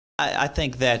I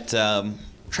think that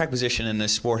track position in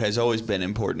this sport has always been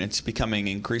important. It's becoming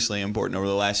increasingly important over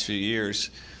the last few years,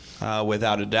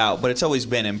 without a doubt. But it's always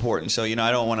been important. So, I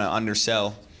don't want to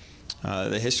undersell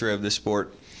the history of the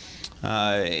sport, to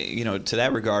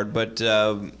that regard. But,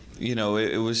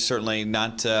 it was certainly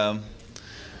not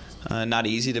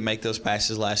easy to make those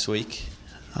passes last week.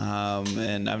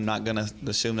 And I'm not going to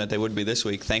assume that they would be this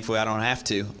week. Thankfully, I don't have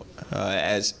to,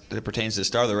 as it pertains to the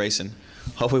start of the race, and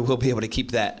hopefully we'll be able to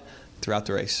keep that throughout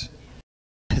the race.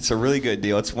 It's a really good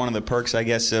deal. It's one of the perks, I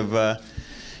guess, of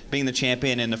being the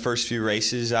champion in the first few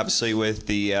races. Obviously, with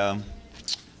the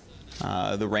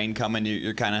rain coming,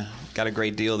 you're kind of got a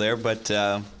great deal there. But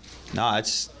no,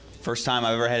 it's the first time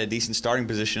I've ever had a decent starting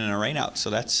position in a rainout, so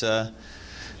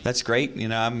that's great.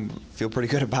 I feel pretty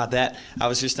good about that. I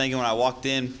was just thinking when I walked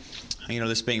in,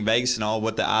 this being Vegas and all,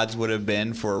 what the odds would have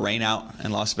been for a rainout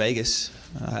in Las Vegas.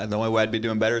 The only way I'd be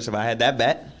doing better is if I had that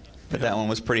bet, but that one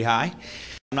was pretty high.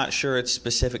 I'm not sure it's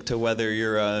specific to whether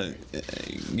you're a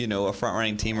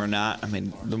front-running team or not. I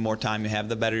mean, the more time you have,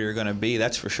 the better you're going to be.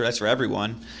 That's for sure. That's for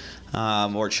everyone,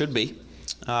 or it should be.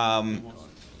 What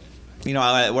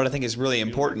I think is really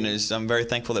important is I'm very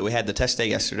thankful that we had the test day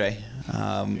yesterday,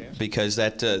 because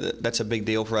that's a big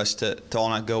deal for us to all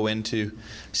not go into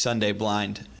Sunday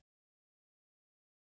blind.